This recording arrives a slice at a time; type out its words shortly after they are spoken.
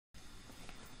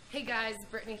Hey guys,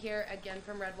 Brittany here again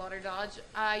from Redwater Dodge.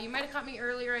 You might have caught me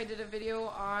earlier. I did a video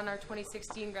on our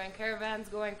 2016 Grand Caravans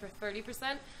going for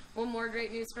 30%. Well, more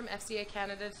great news from FCA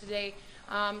Canada today.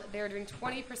 They're doing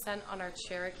 20% on our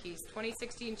Cherokees.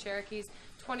 2016 Cherokees,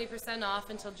 20%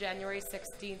 off until January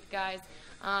 16th, guys.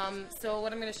 So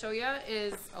what I'm going to show you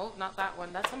is, oh, not that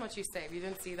one. That's how much you save. You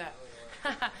didn't see that.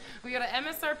 We got an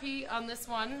MSRP on this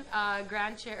one.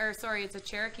 It's a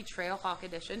Cherokee Trailhawk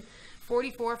edition.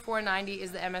 $44,490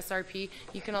 is the MSRP.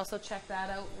 You can also check that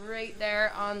out right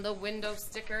there on the window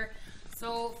sticker.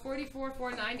 So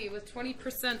 $44,490 with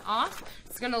 20% off.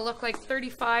 It's gonna look like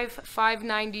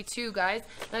 $35,592, guys.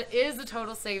 That is the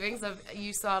total savings of,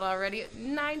 you saw it already,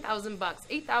 9,000 bucks,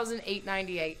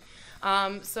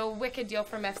 $8,898. So wicked deal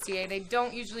from FCA. They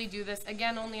don't usually do this,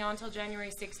 again, only on until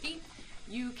January 16th.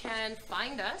 You can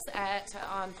find us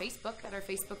on Facebook at our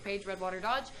Facebook page, Redwater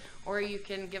Dodge, or you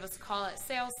can give us a call at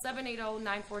sales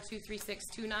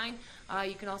 780-942-3629.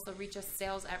 You can also reach us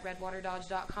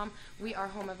sales@redwaterdodge.com. We are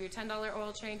home of your $10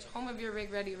 oil change, home of your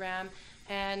rig ready Ram,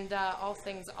 and all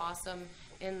things awesome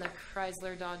in the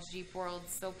Chrysler Dodge Jeep world.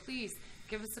 So please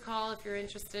give us a call if you're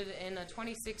interested in a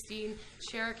 2016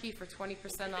 Cherokee for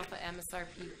 20% off of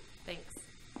MSRP. Thanks.